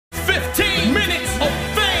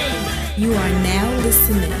You are now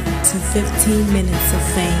listening to 15 Minutes of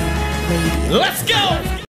Fame Radio. Let's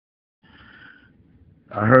go!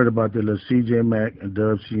 I heard about the little CJ Mack and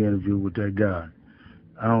Dub C interview with that guy.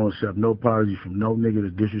 I don't accept no apology from no nigga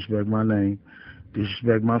that disrespect my name,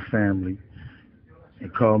 disrespect my family,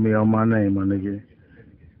 and call me on my name, my nigga.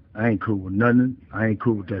 I ain't cool with nothing. I ain't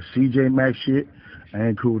cool with that CJ Mack shit. I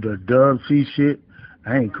ain't cool with that Dub C shit.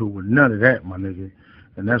 I ain't cool with none of that, my nigga.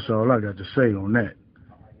 And that's all I got to say on that.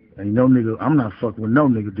 Ain't no nigga, I'm not fucking with no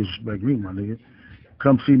nigga disrespect me, my nigga.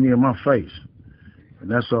 Come see me in my face.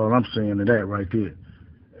 And that's all I'm saying to that right there.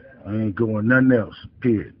 I ain't going nothing else,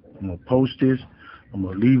 period. I'm going to post this. I'm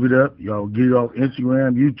going to leave it up. Y'all get it off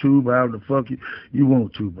Instagram, YouTube, however the fuck you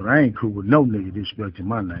want to. But I ain't cool with no nigga disrespecting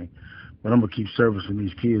my name. But I'm going to keep servicing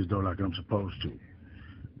these kids, though, like I'm supposed to.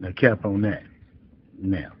 Now, cap on that.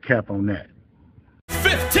 Now, cap on that.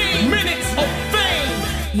 15 Minutes of Fame!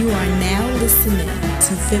 You are now listening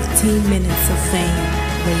to 15 Minutes of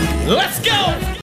Fame Radio. Let's go!